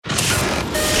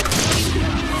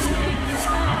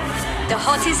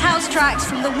hottest house tracks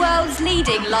from the world's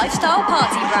leading lifestyle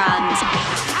party brand.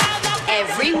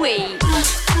 Every week.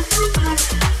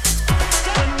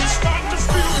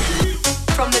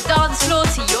 From the dance floor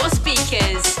to your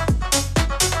speakers.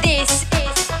 This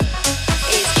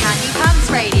is Candy Pants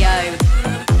Radio.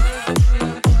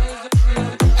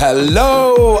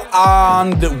 Hello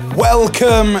and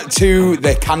welcome to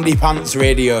the Candy Pants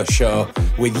Radio Show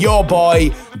with your boy,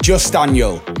 Just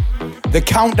Daniel. The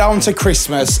countdown to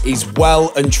Christmas is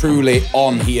well and truly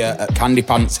on here at Candy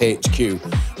Pants HQ,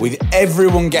 with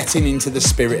everyone getting into the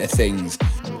spirit of things.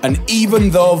 And even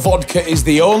though vodka is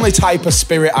the only type of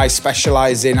spirit I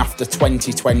specialise in after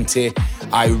 2020,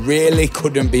 I really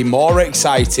couldn't be more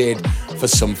excited for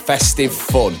some festive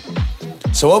fun.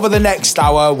 So over the next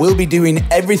hour, we'll be doing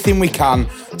everything we can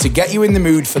to get you in the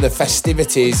mood for the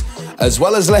festivities, as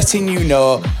well as letting you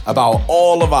know about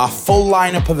all of our full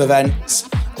lineup of events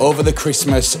over the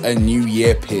Christmas and New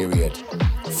Year period.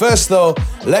 First though,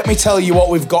 let me tell you what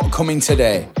we've got coming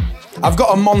today. I've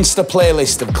got a monster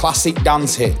playlist of classic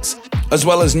dance hits, as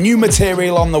well as new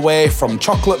material on the way from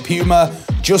Chocolate Puma,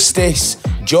 Justice,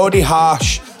 Jody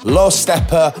Harsh, Low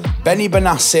Stepper, Benny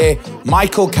Benassi,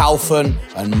 Michael Calfan,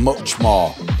 and much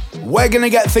more. We're going to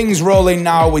get things rolling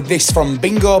now with this from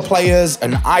Bingo Players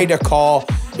and Ida Core.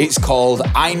 It's called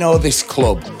I Know This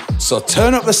Club. So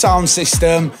turn up the sound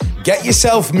system, get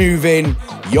yourself moving.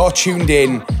 You're tuned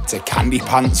in to Candy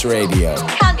Pants Radio.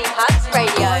 Candy Pants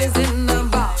Radio.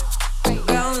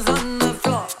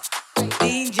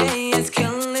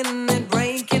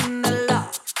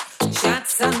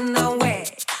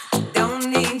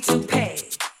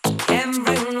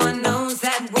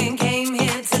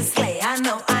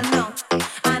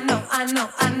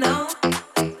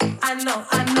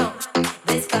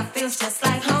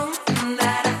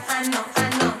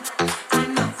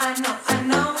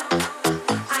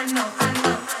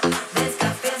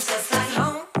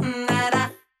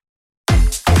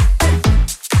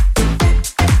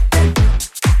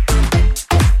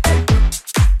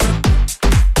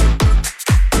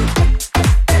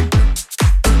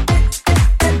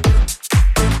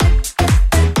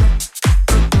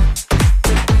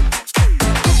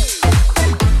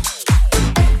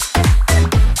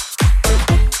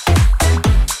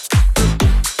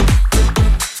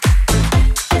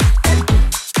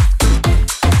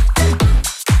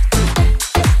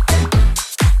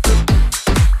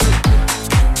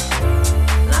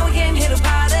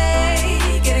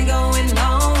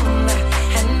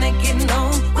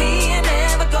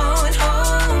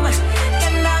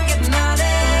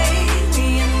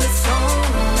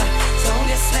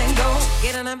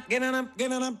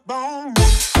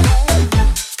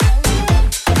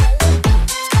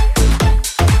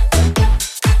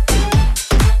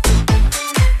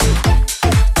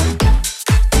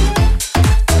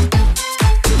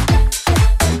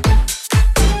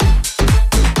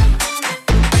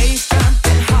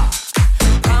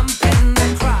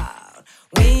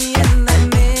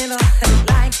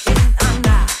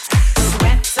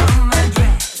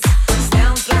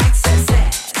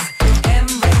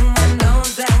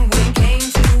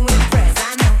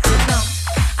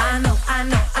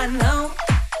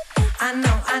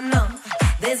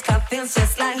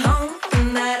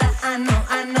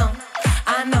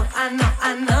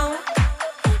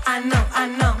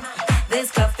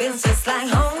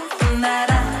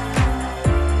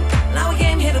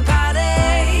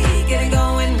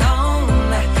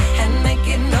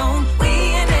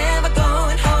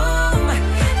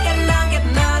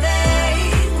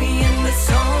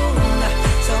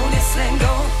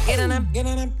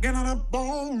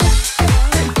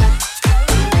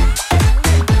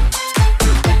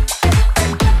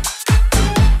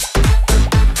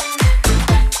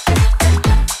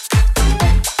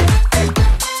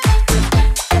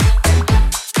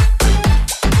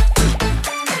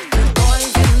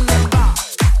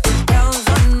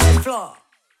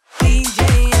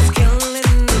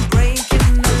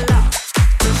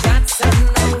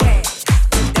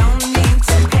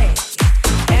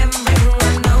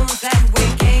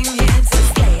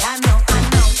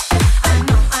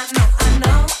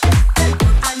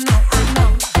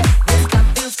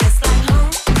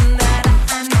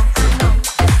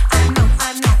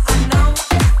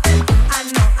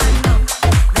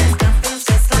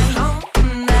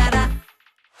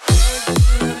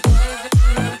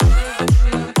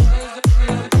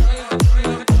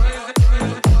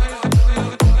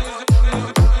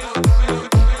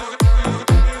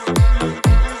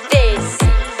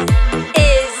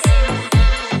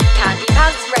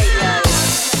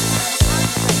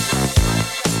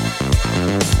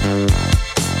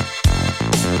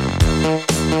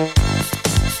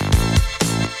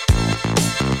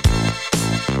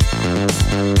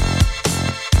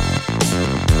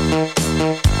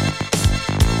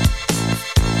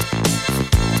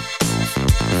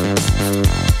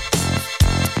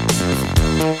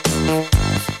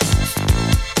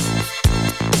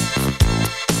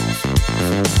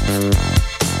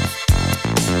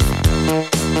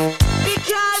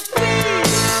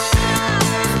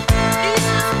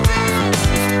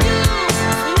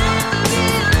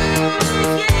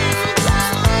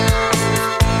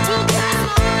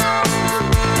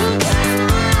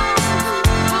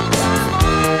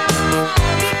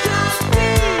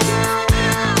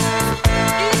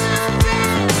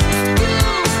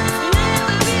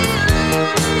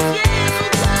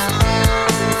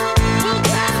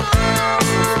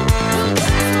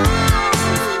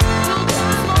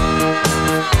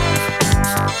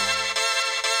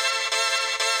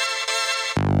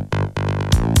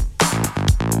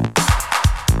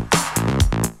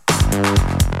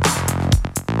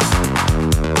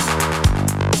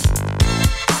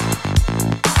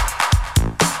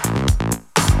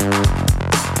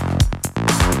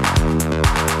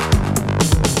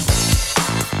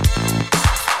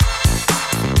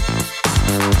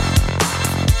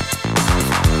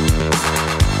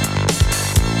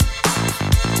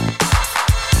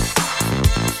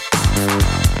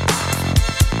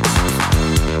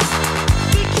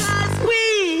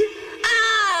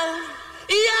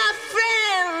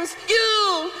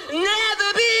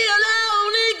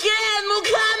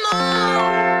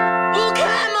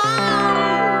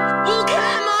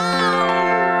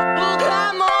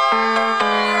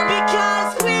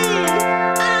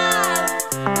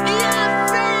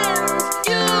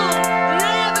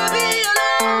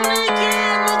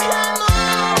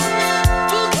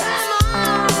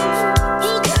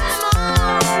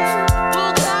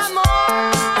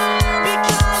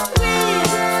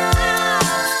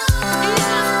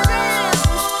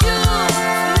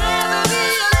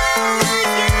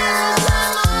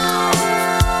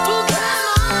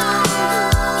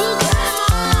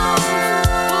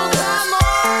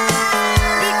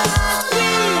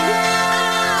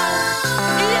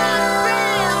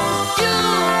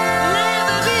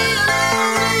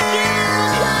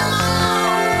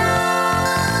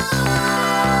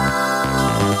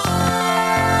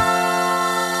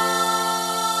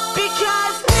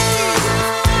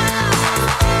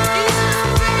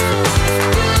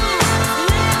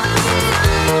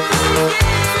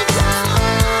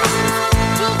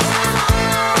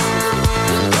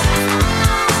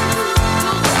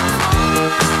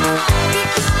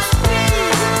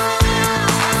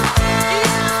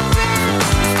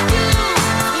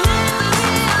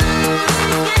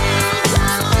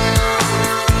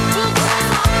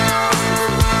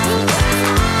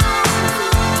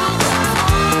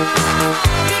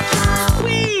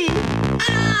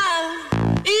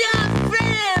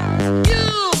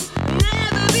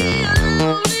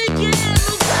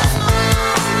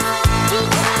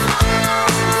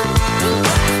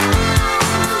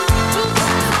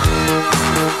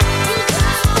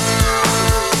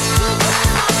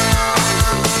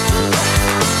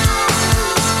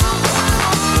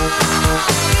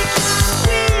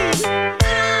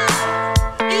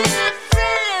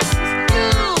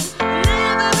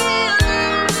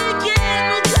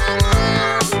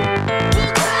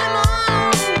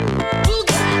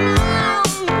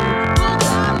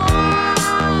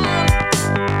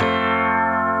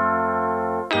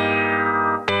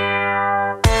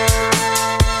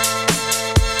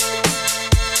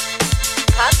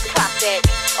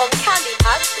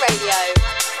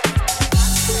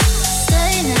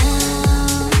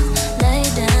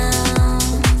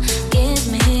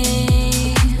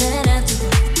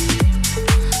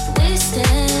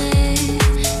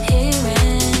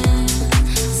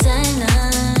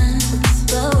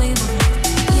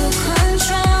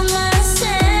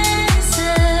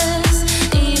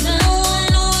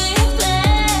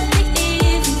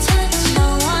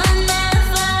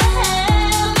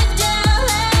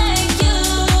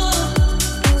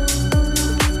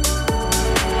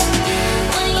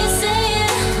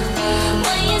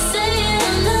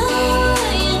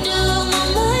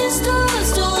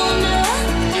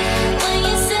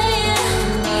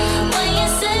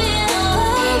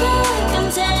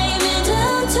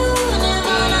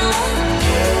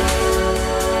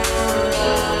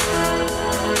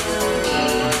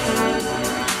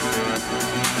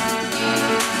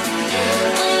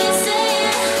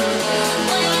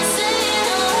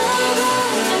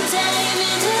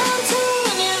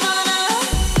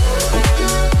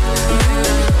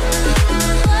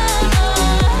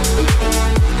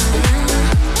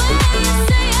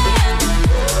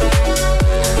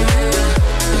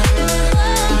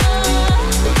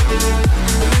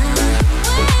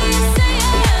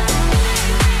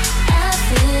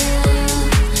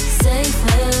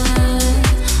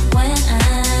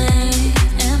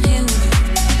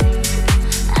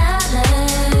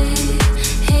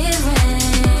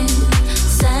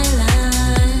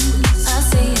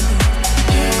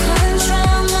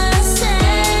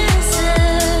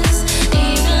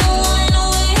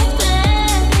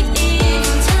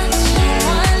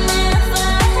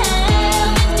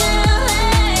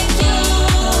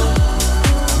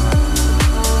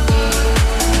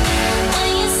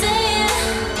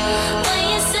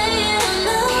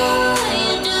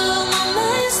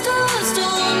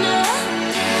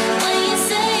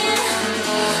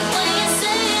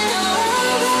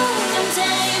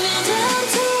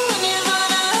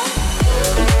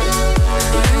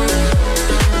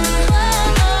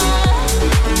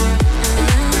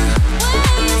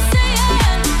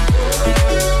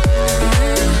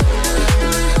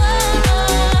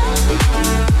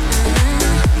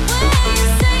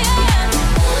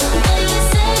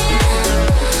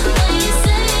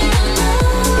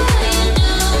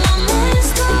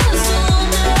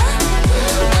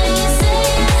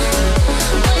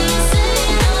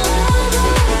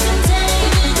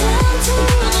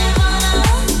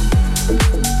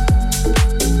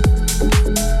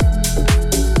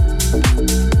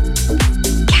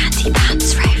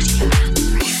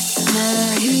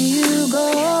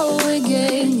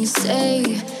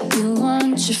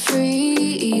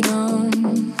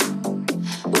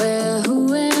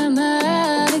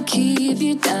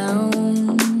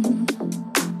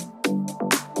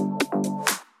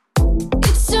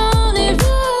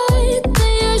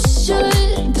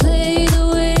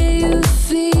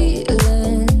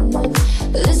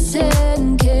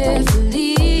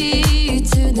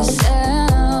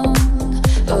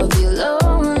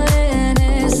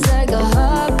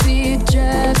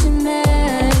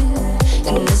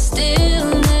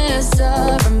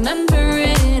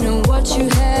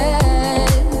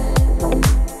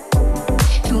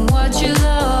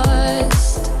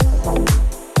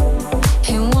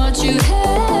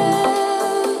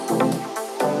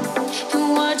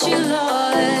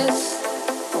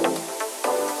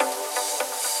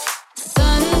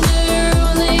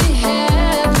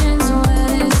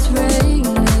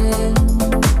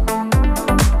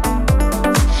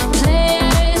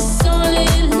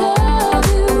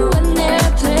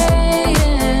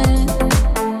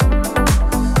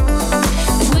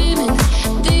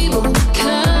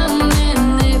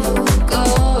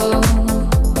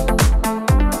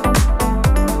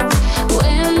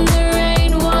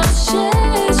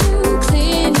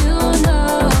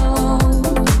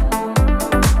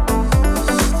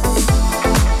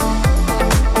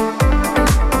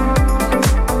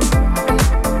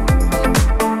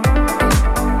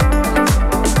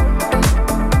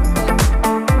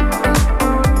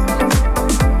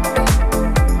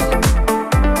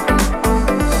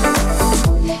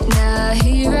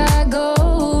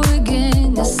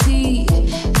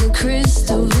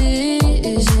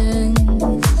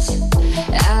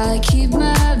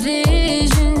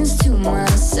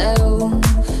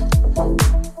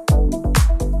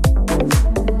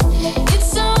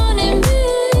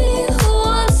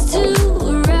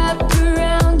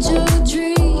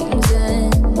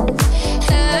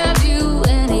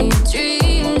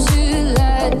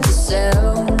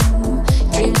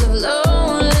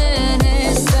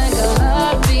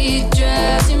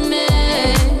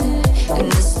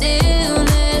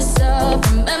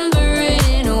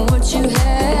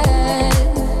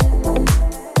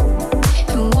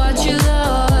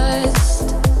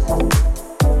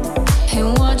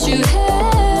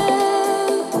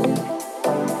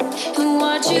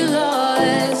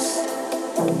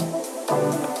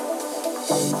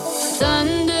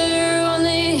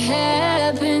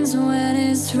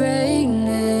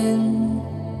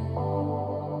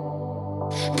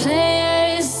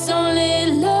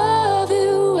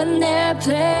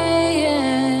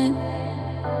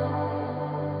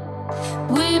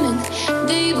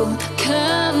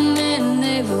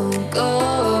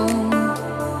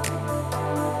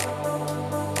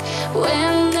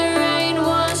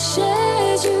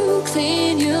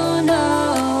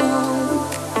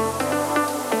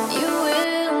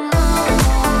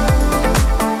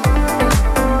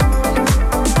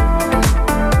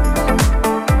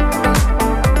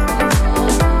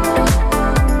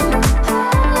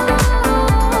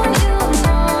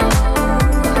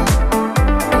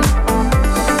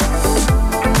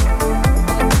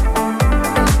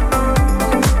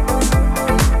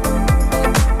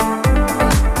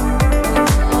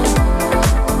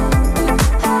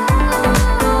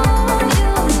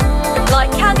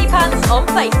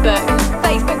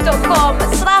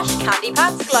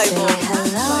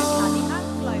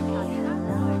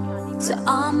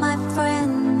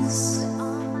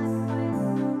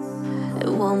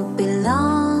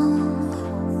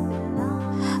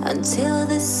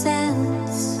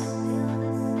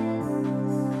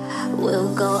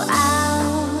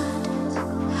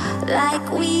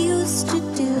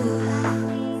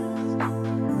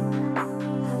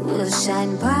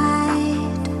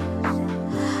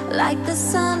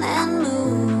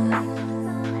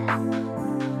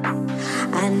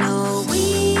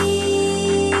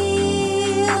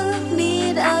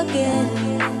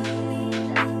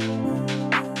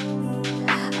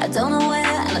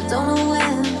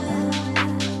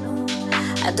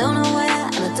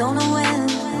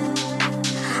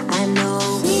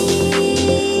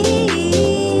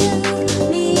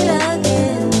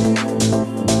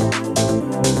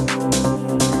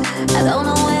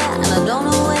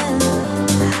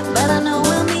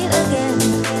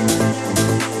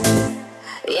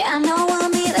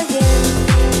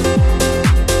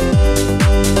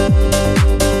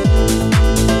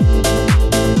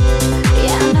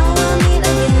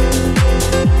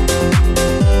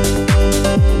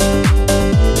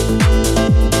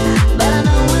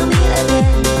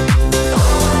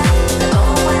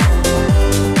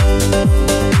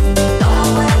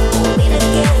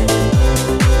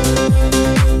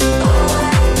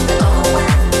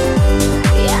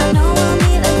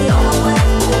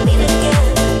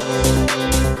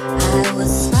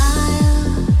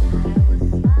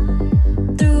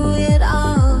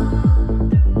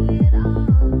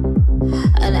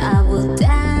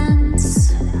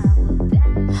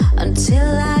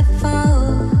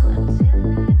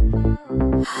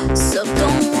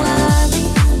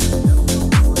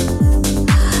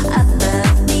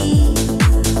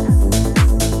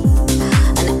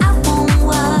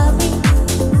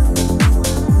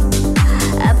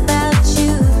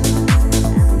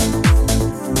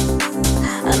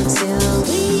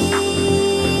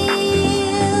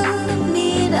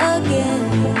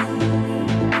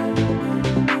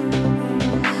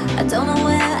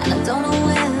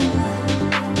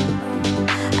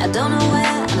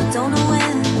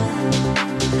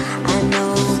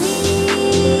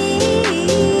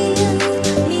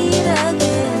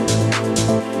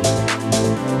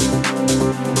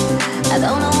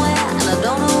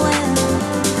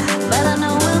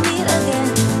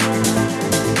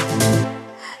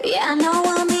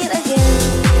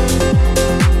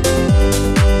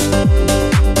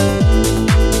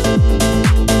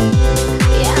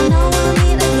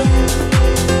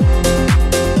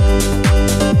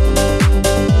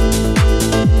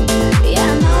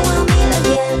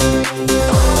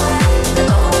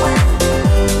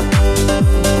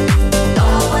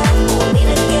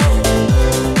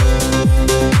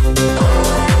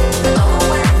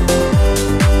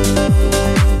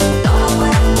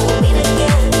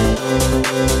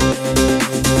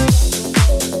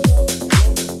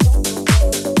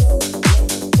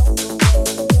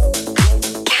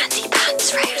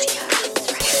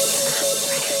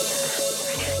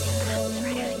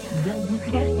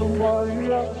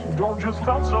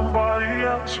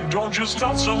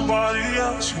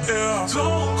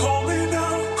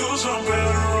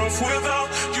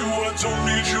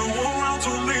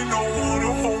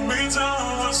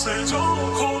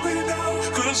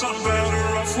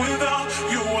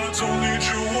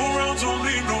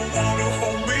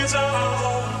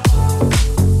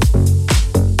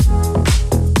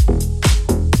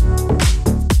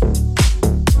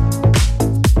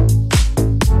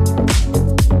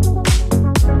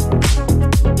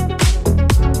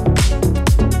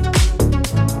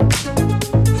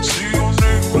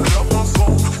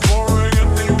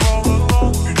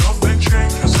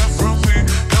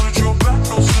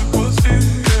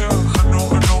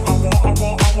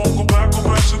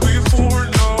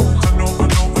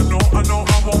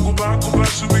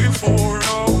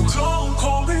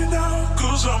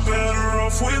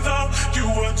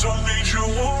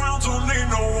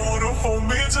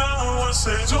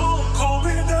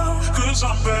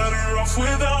 I'm better off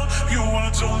without you.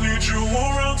 I don't need you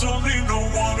around, don't need no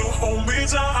one to hold me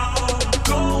down.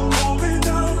 Don't hold me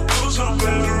down, 'cause I'm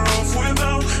better off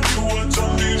without you. I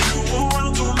don't need you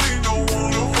around, don't need no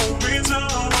one to hold me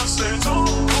down. I say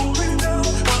don't hold me down,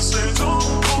 I say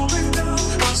don't hold me down,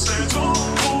 I say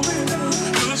don't hold me down,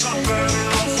 'cause I'm better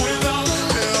off without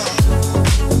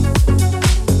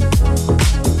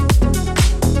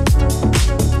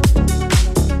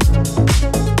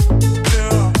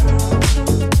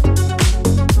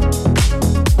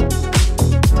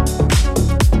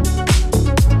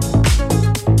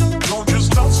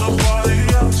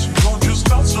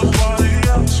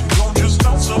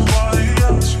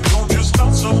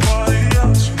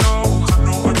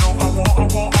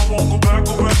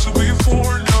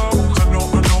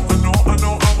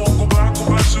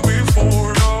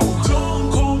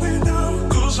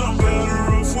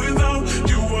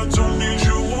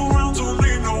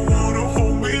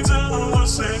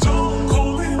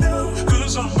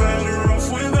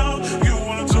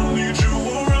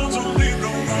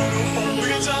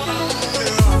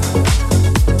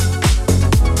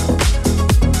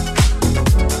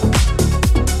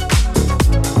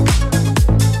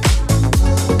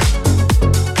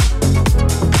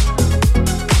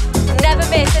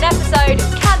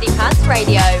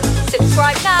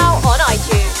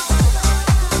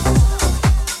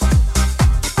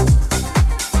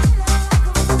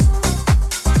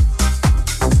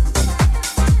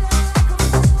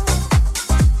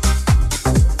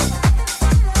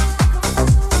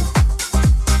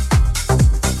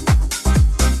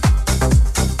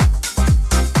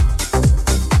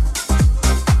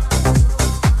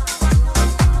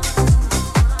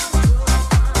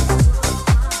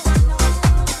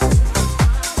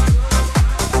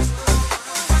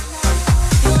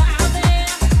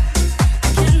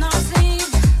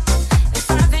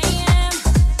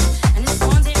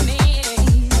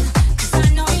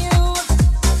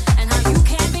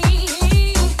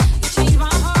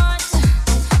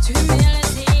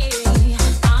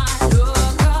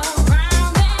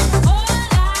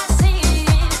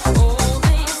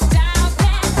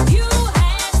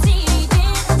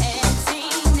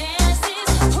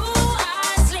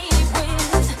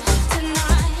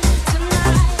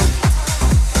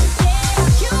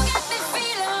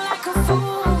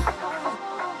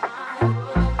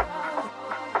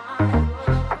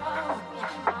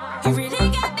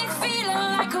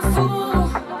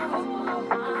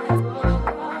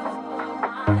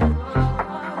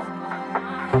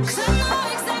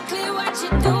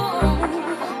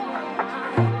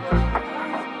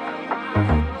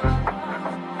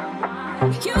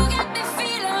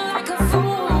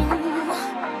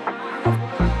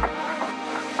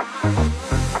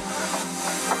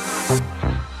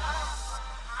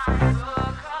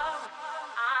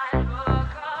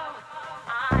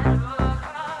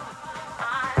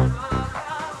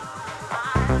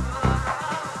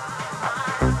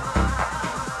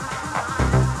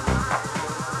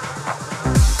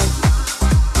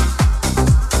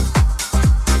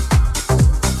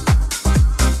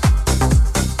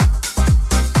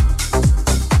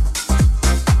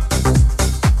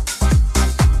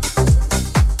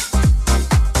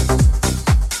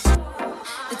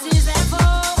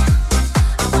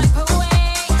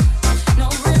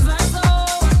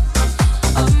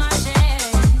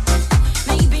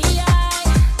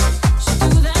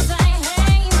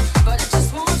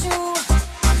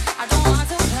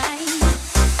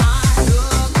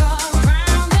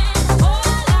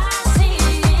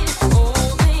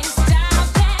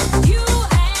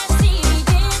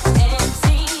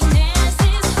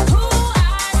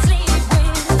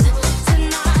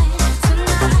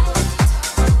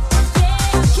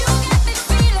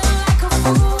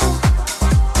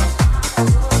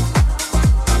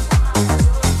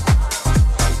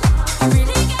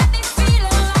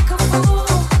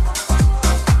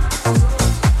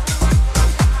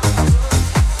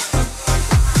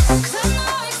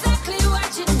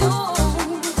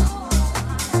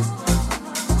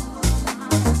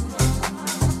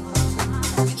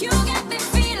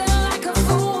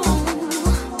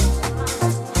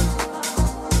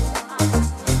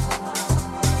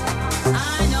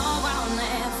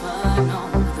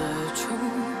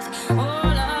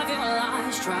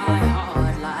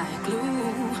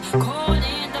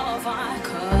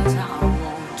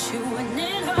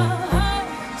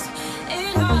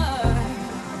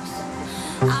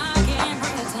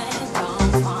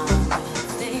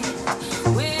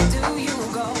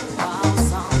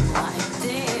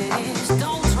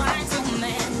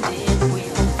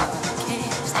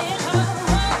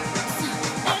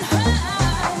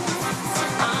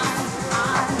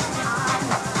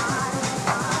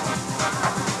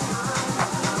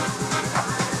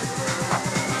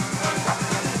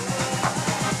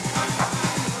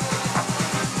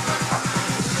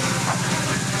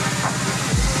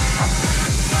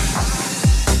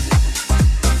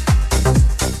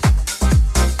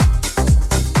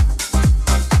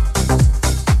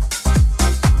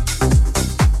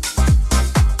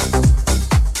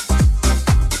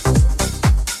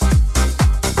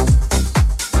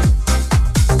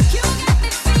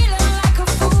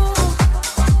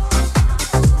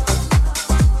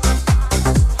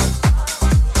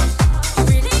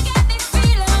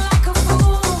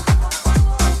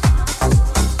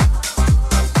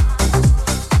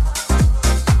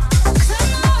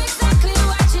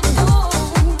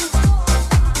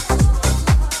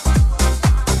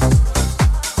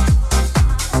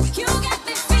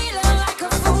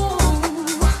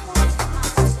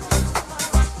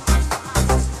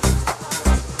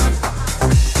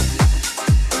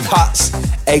That's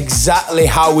exactly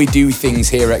how we do things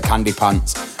here at Candy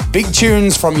Pants. Big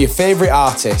tunes from your favourite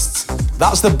artists.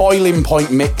 That's the boiling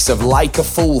point mix of Like a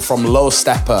Fool from Low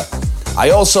Stepper.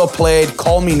 I also played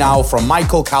Call Me Now from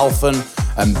Michael Calfan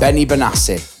and Benny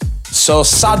Benassi. So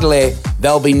sadly,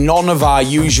 there'll be none of our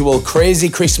usual crazy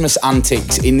Christmas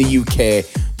antics in the UK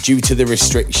due to the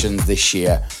restrictions this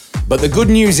year. But the good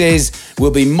news is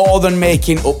we'll be more than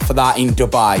making up for that in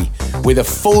Dubai, with a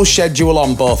full schedule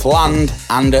on both land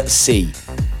and at sea.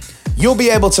 You'll be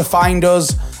able to find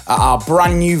us at our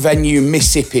brand new venue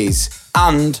Mississippi's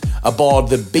and aboard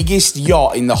the biggest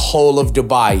yacht in the whole of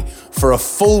Dubai for a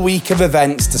full week of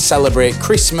events to celebrate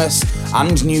Christmas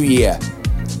and New Year.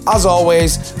 As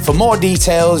always, for more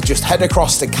details, just head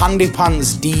across to Candy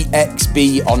Pants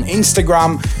DXB on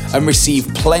Instagram and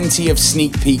receive plenty of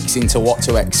sneak peeks into what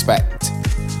to expect.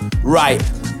 Right,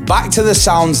 back to the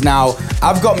sounds now.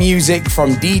 I've got music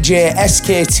from DJ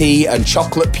SKT and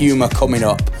Chocolate Puma coming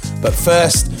up. But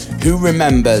first, who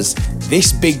remembers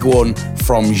this big one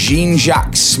from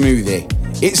Jean-Jacques Smoothie?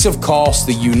 It's of course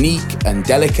the unique and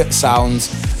delicate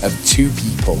sounds of two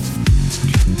people.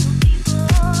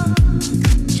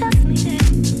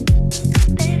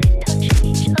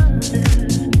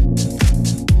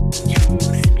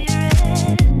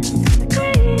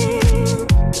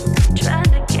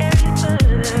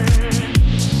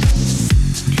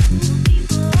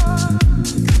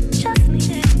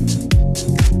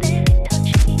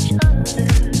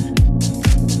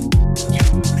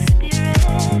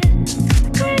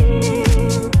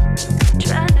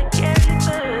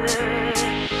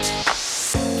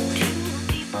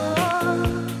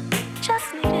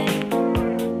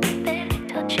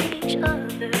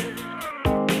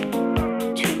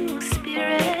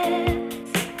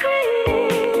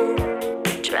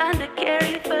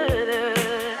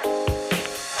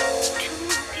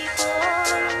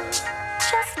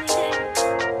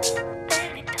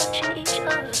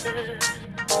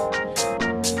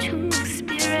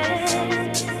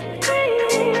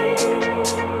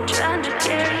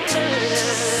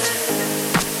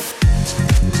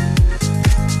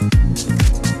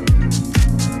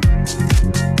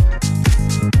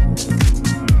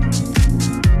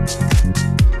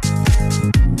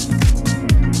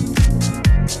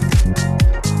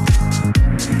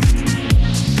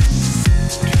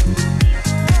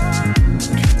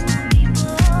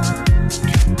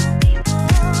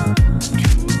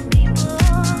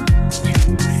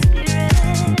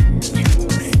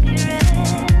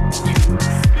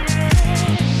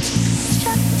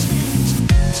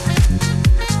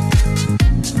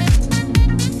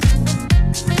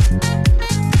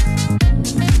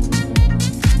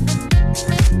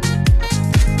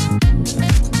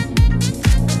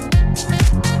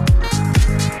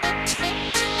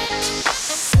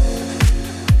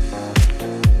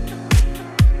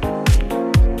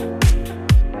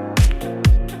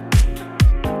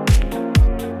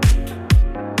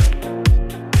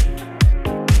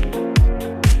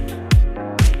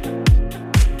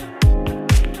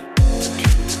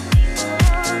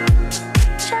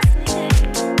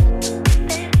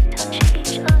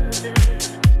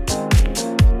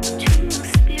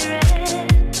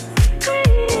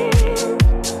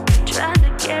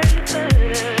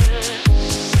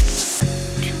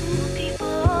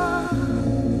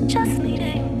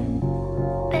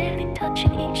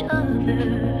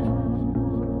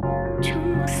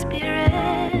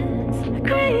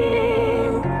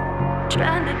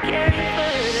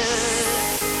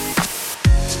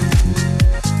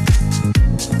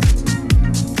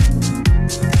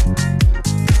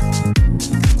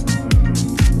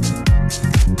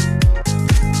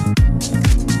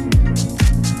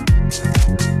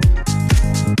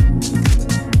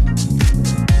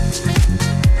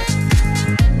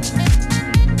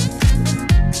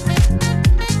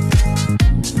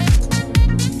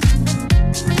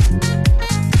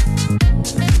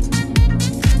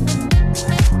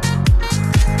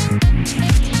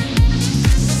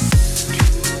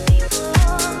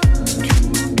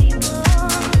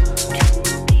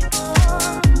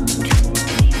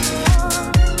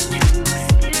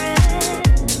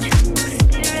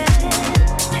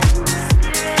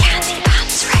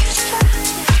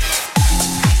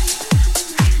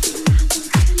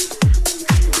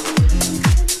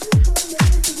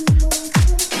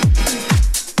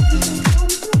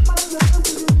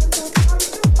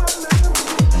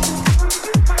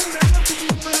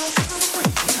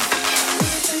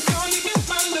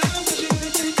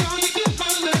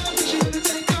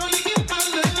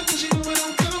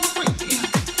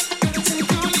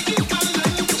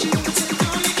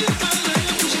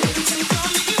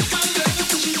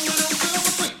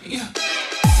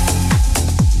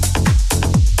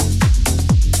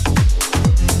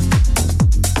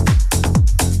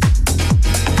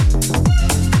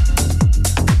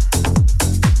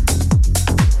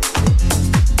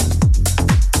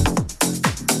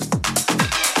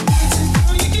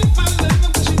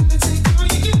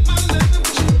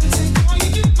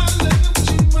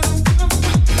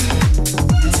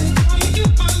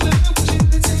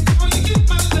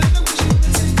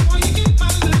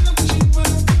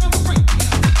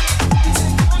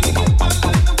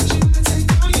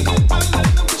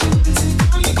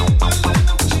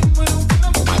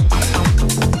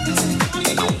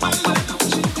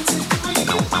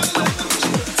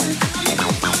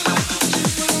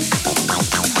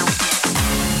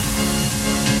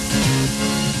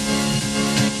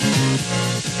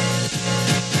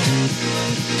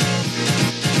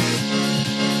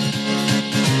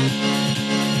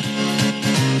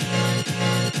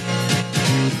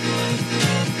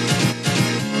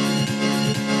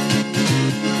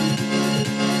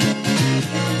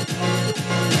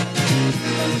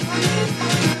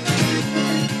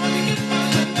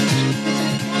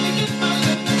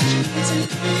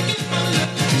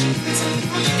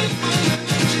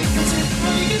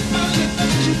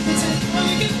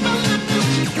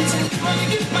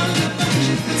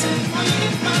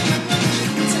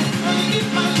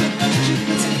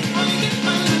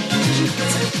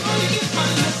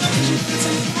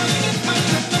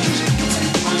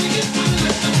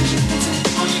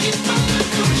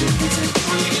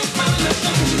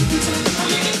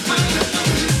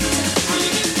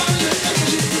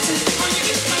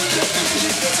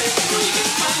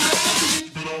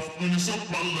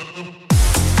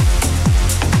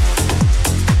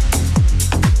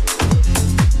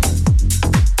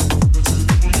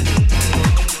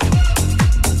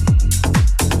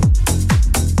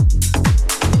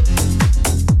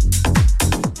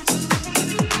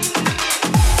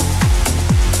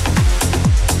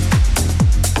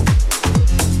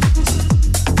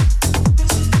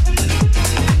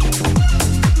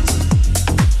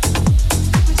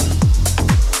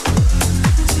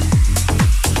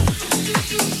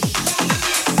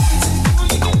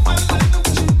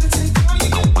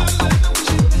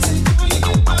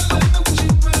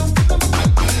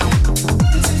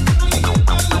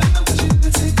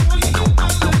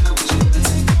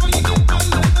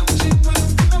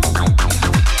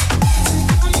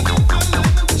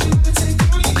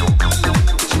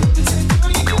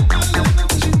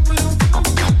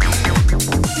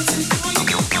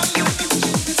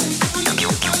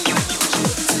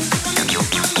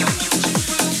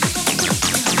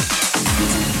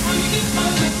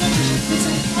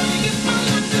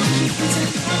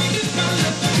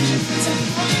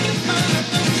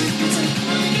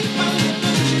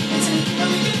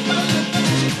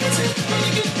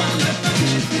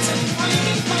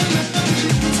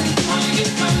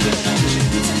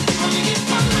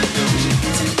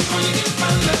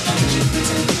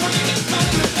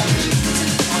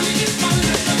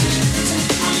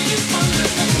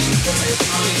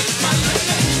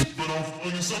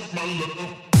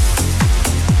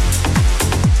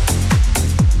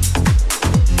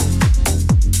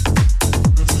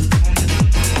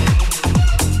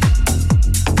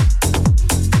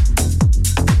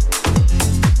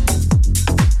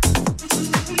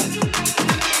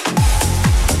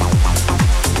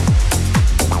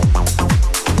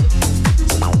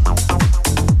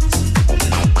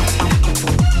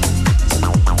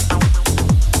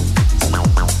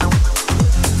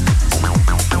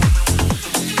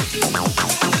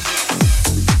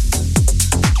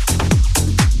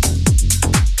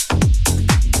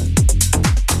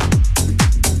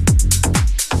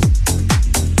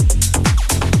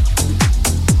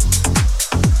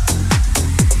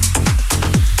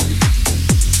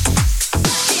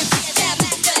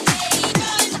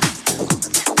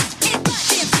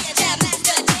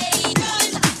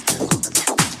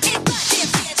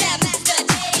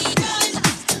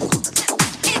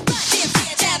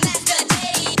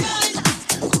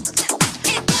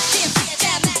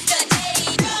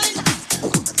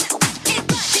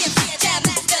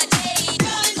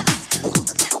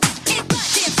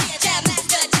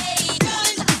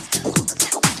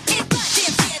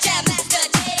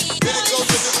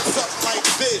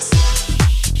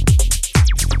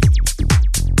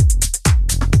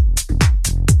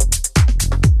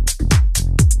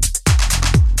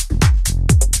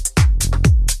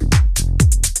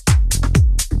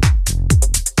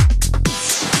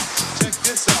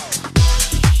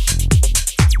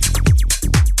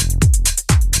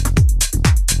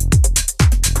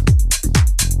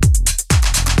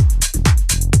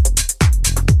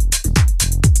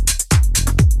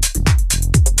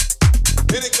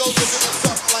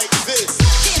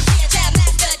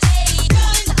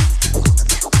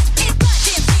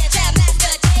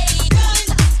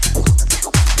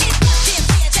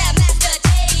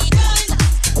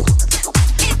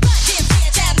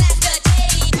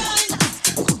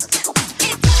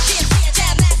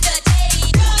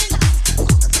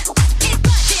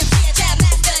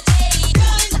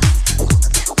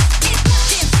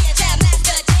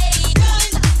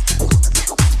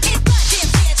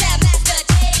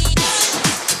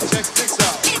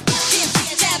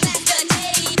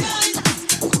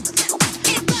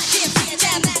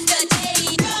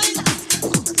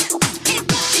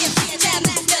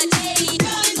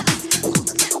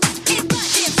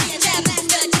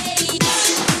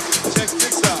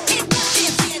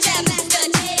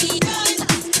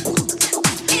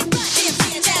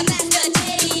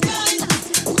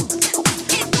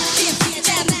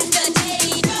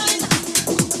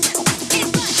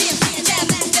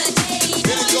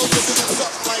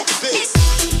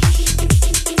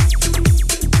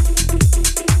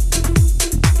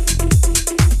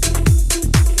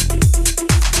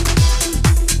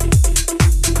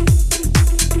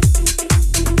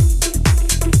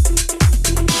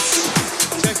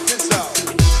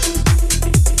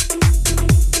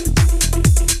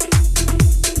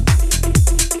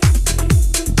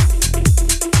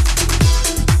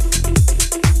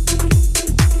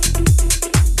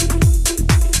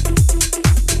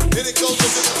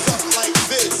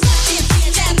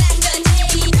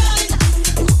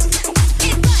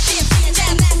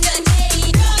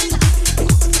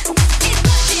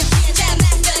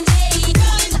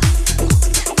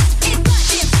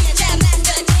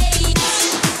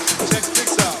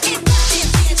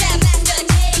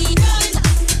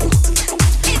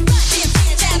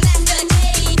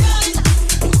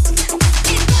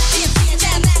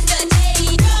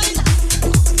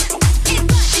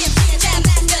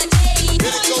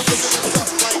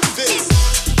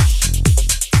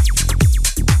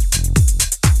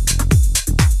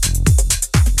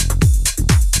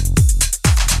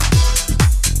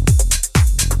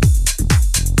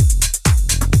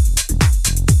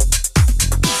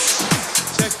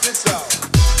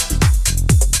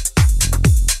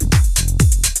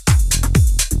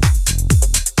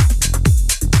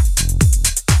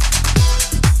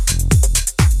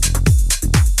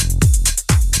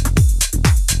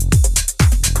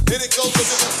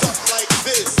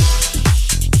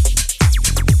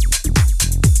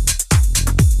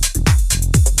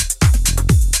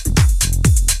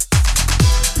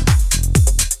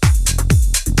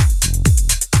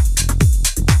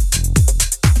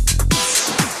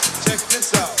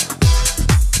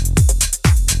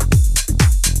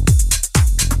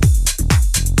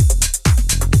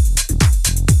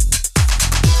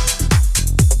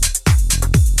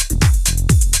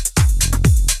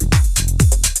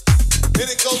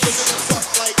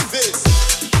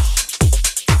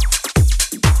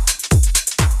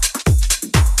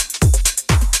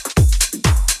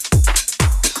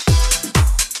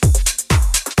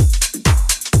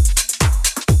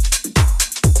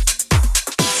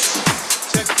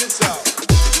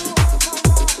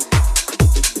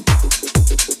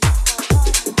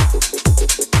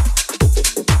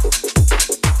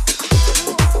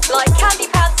 Candy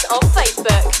Pants on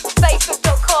Facebook.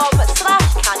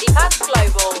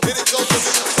 Facebook.com/CandyPantsGlobal. Then it goes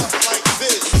like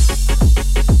this.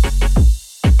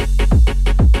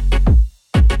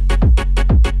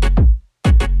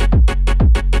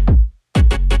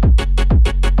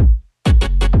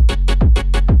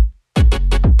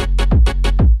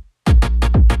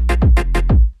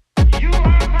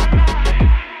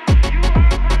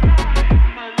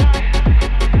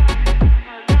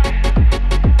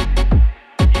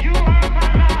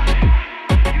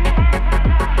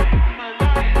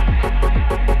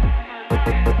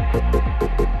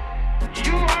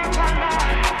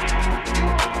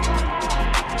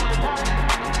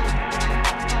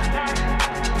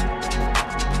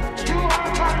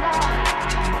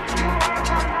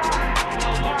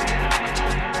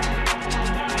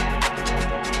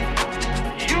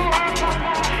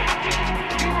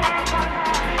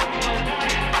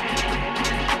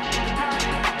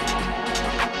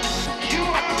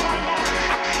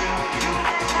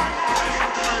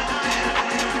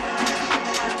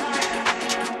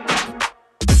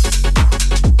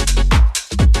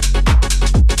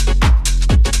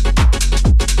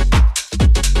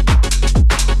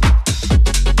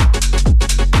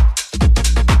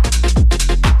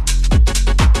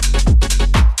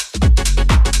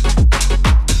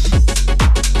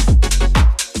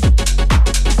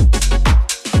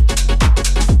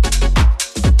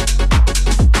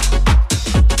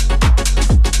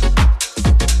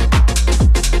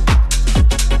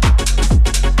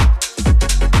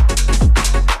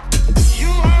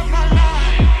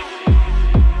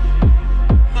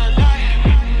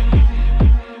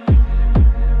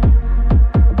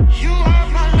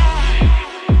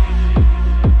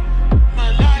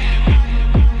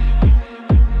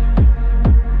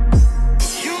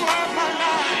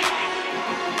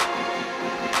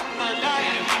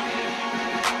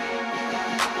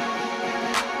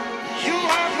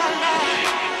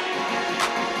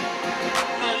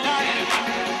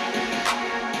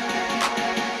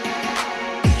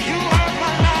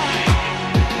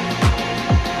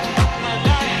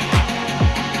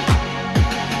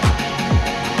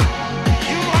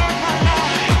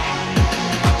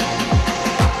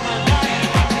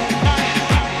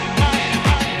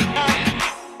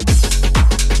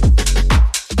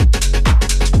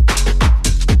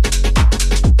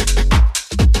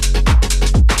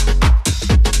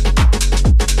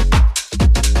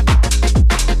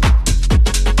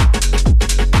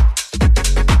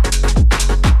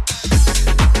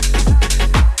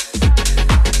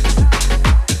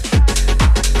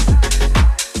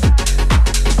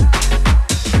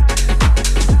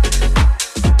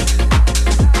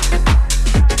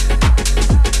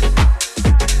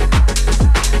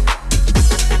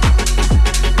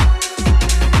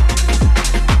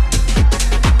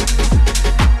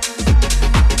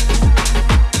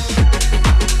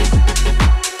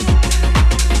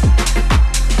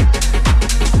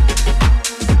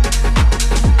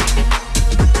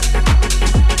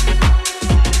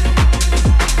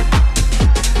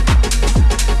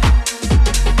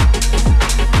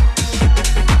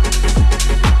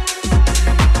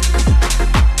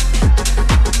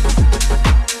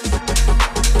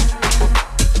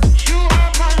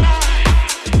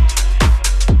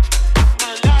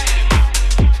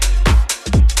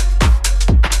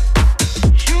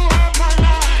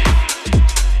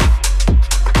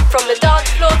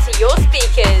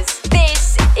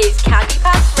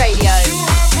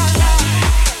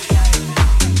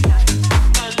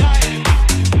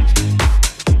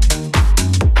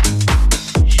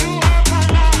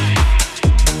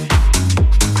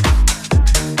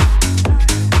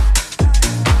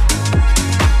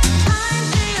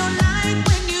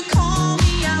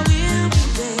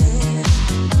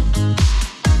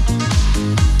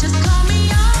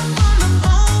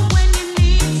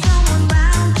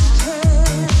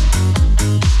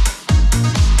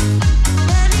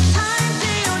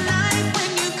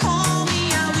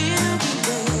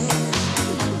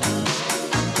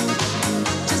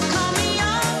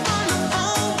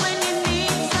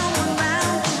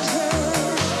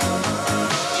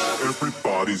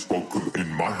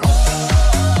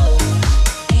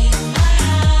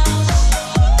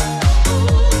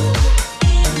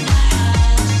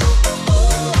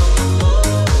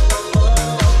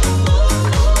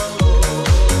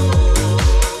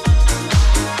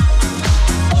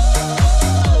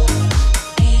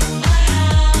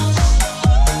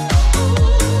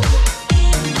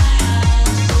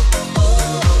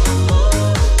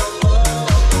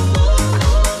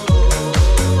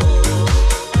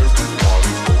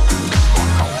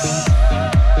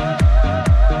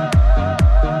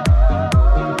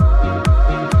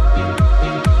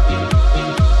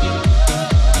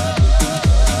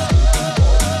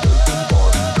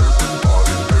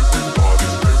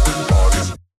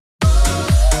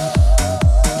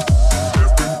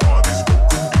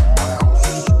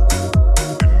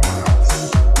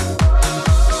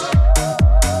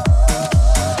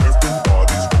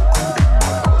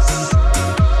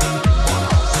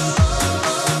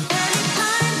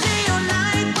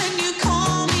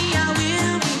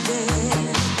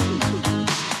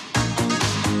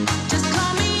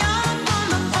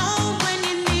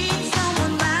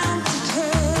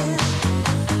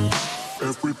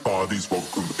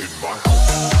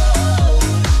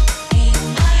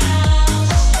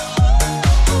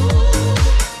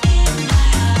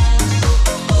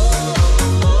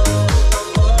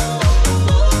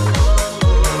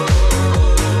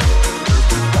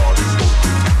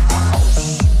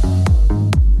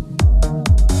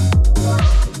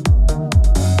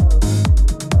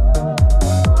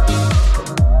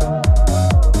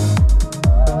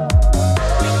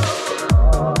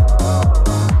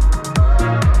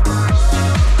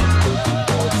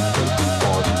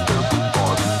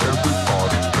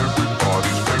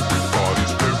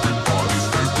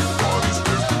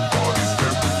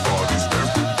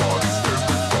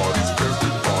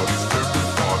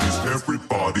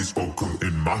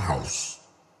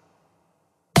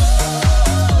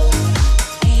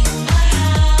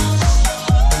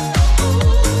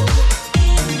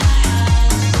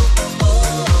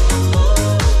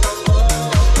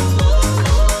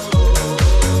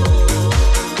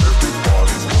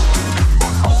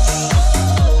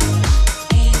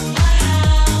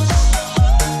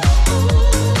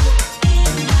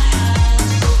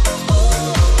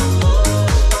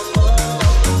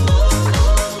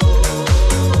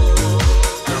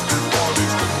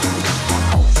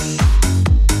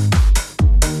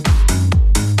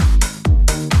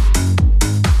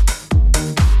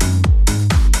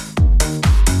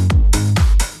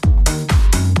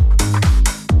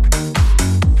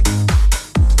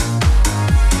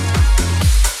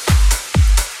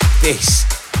 this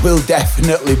will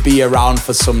definitely be around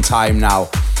for some time now.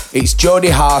 It's Jodie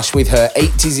Harsh with her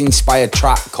 80s inspired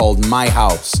track called My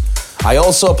House. I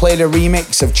also played a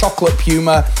remix of Chocolate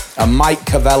Puma and Mike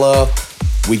Cavello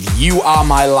with You Are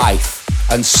My Life,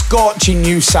 and scorching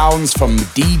new sounds from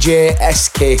DJ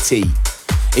SKT.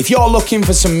 If you're looking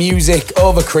for some music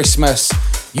over Christmas,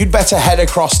 you'd better head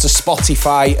across to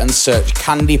Spotify and search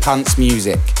Candy Pants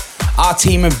Music. Our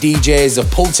team of DJs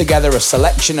have pulled together a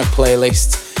selection of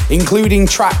playlists, including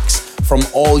tracks from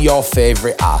all your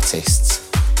favourite artists.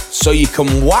 So you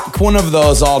can whack one of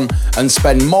those on and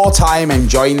spend more time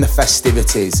enjoying the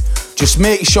festivities. Just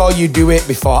make sure you do it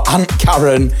before Aunt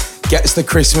Karen gets the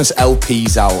Christmas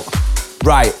LPs out.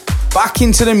 Right, back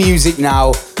into the music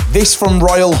now. This from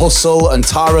Royal Hustle and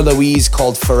Tara Louise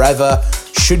called Forever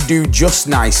should do just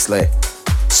nicely.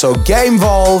 So get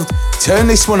involved, turn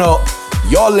this one up.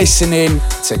 You're listening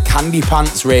to Candy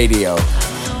Pants Radio.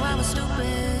 I was stupid.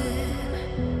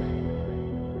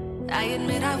 I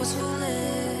admit I was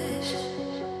foolish.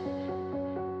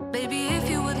 Baby, if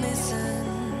you would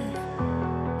listen,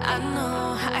 I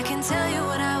know I can tell you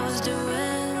what I was doing.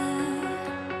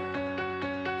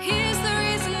 Here's the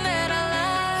reason that I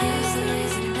lied.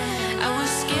 I was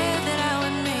scared that I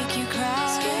would make you cry.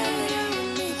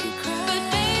 But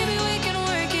baby, we can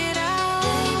work it out.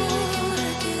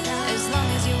 As long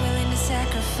as you're willing to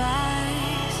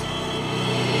sacrifice.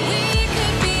 We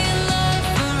could be in love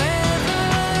forever.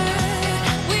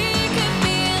 We could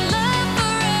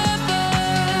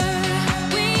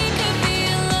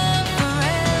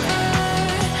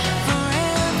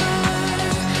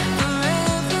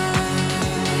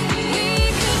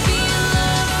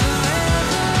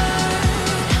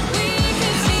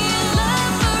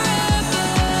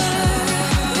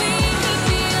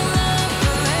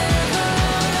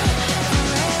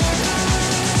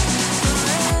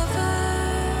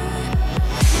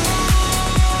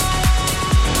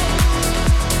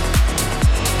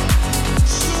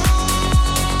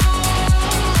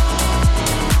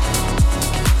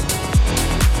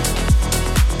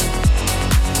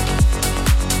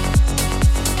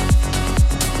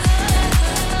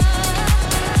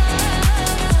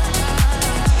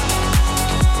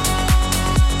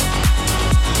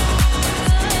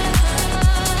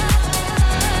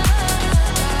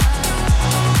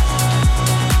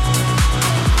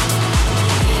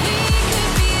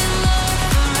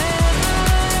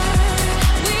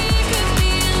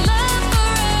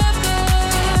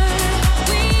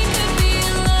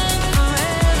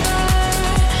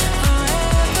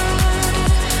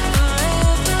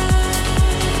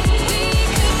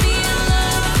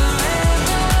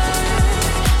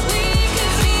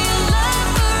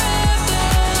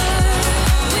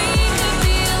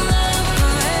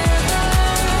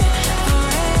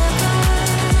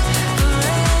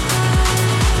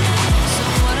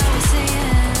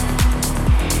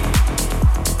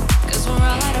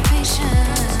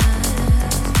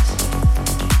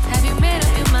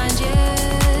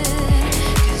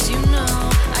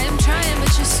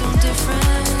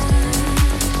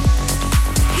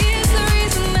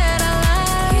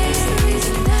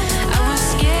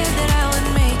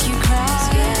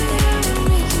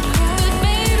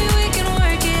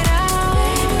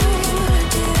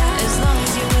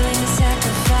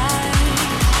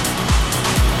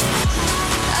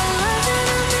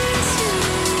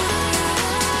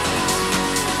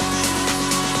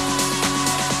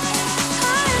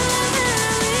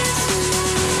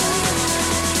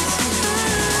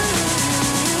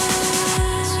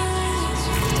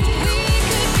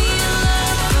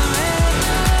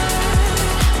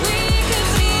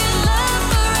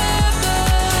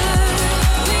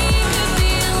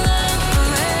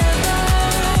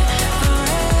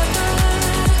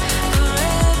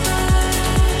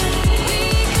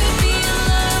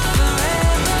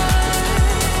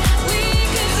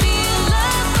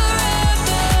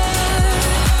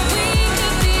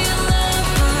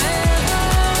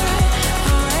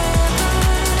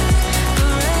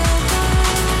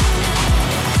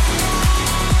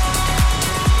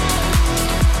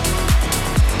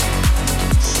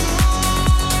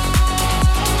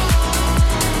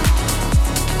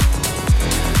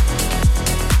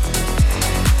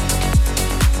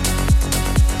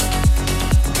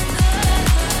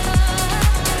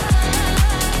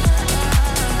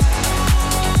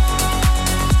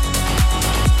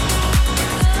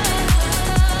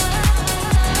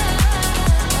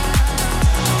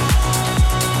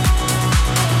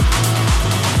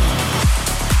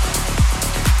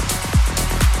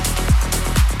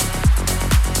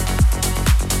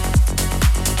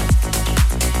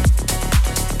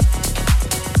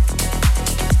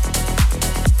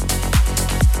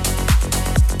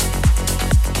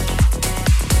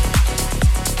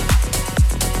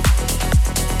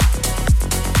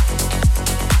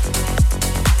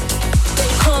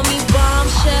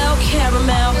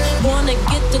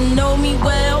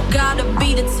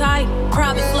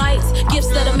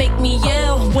gifts that'll make me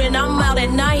yell when I'm out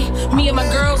at night. Me and my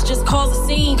girls just cause a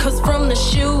scene, cause from the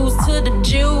shoes to the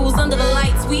jewels, under the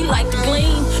lights we like to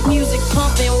gleam. Music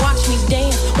pumping, watch me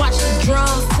dance, watch the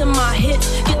drums to my hips.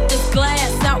 Get this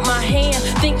glass out my hand,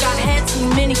 think I had too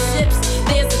many sips.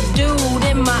 There's a dude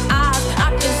in my eyes, I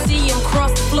can see him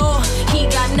cross the floor. He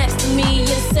got next to me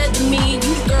and said to me, you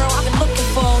the girl I've been looking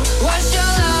for. What's your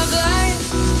love like?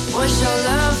 What's your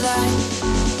love like?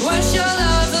 What's your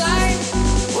love like?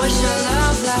 What's your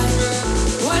love like?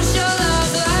 What's your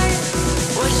love like?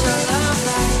 What's your love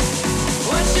like?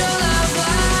 What's your love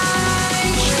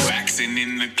like? Waxing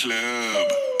in the club.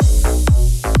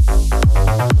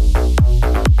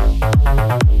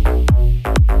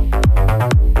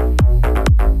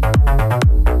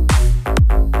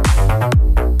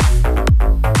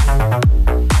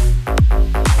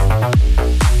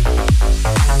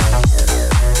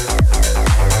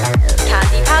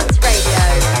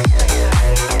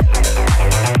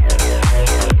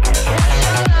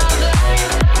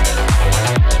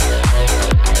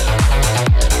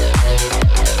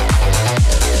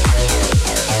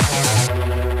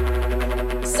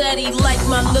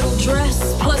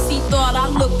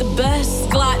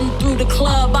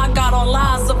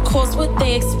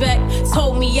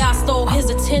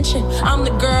 I'm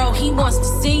the girl he wants to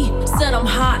see. Said I'm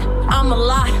hot, I'm a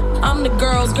lot. I'm the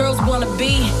girls wanna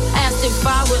be. Asked if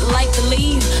I would like to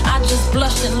leave. I just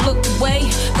blushed and looked away.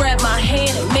 Grabbed my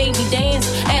hand and made me dance.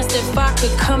 Asked if I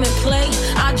could come and play.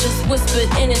 I just whispered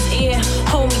in his ear,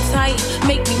 hold me tight,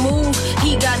 make me move.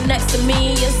 He got next to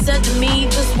me and said to me,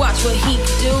 just watch what he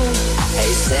could do.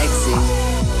 Hey sexy,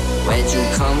 where'd you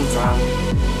come from?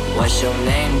 What's your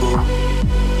name, boo?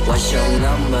 What's your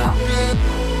number?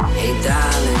 Hey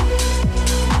darling,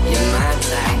 you're my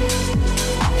type.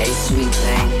 Hey sweet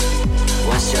thing,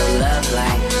 what's your love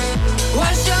like?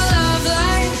 What's your love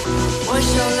like? What's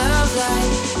your love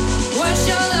like? What's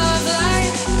your love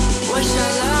like? What's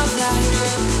your love like?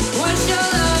 What's your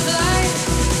love like?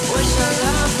 What's your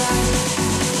love like?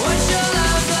 What's your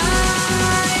love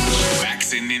like?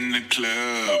 Waxing in the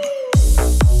club.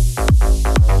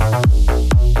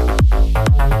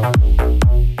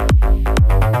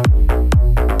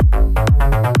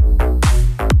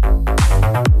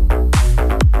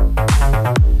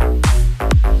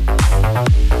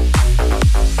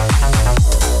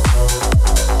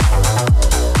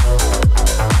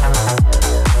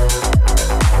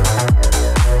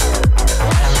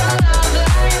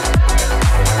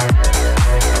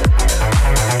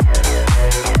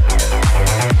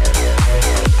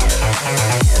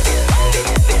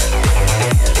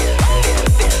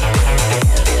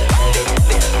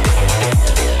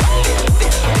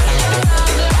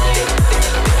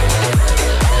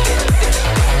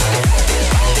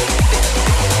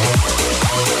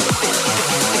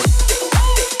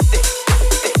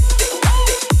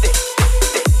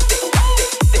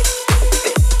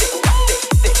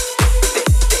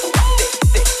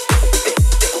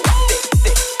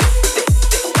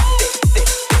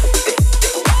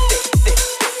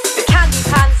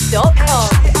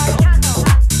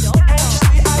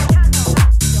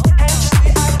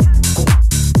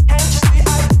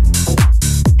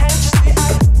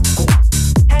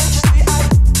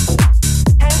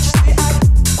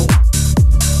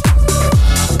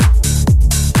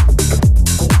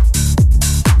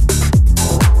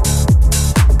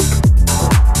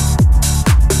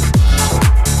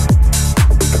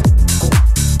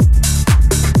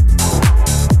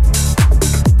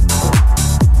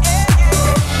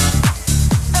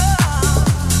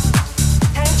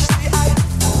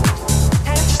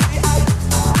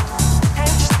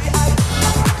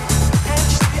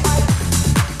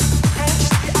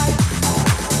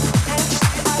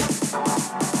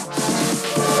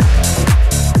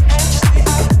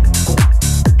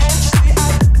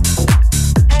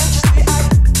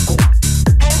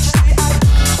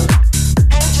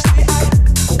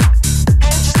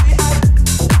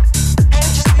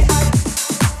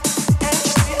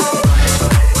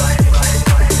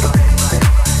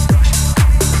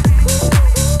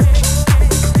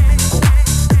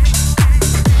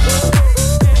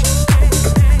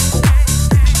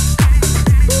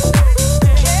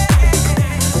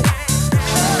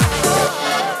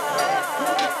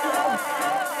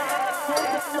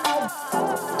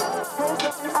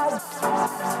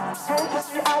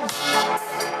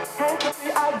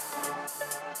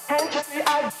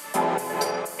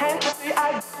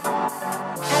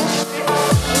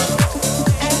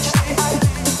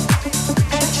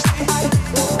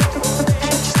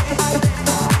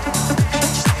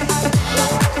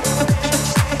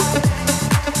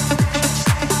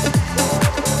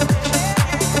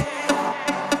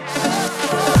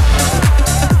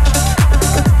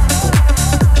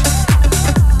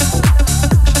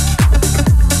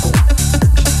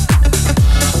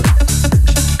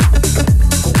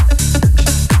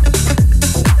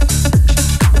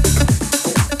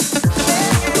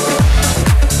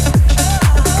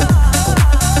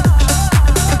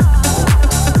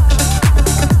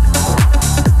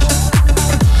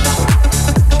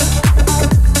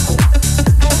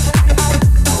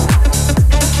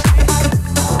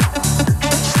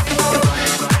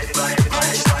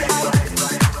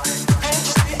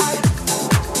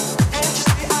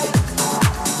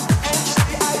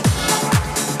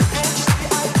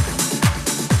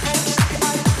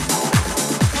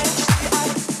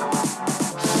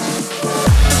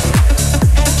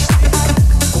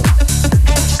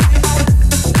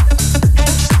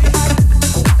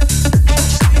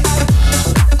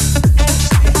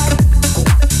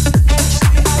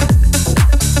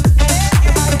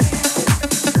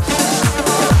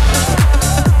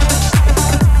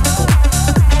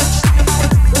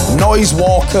 Noise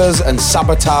Walkers and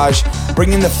Sabotage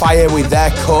bringing the fire with their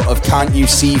cut of Can't You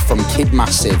See from Kid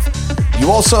Massive.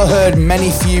 You also heard Many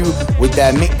Few with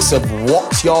their mix of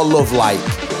What's Your Love Like.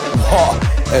 What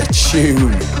a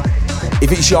tune.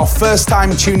 If it's your first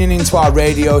time tuning into our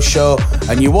radio show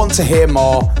and you want to hear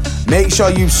more, make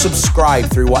sure you subscribe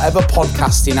through whatever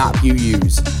podcasting app you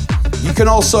use. You can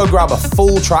also grab a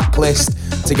full track list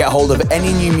to get hold of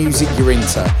any new music you're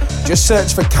into. Just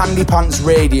search for Candy Pants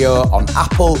Radio on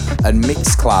Apple and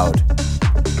Mixcloud.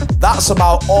 That's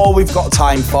about all we've got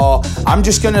time for. I'm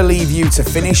just going to leave you to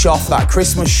finish off that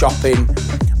Christmas shopping,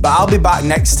 but I'll be back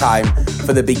next time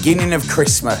for the beginning of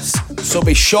Christmas, so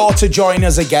be sure to join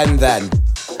us again then.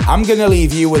 I'm going to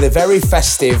leave you with a very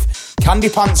festive Candy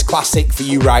Pants classic for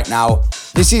you right now.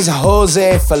 This is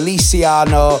Jose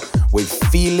Feliciano with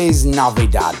Feliz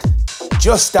Navidad.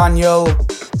 Just Daniel,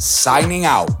 signing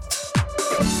out.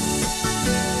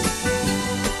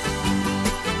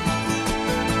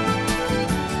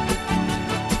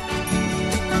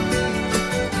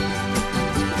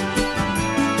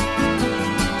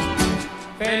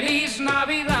 Feliz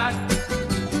Navidad,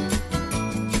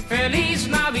 Feliz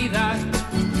Navidad,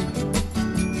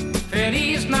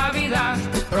 Feliz Navidad,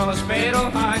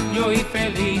 próspero año y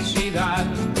felicidad.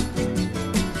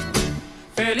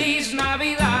 Feliz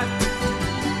Navidad.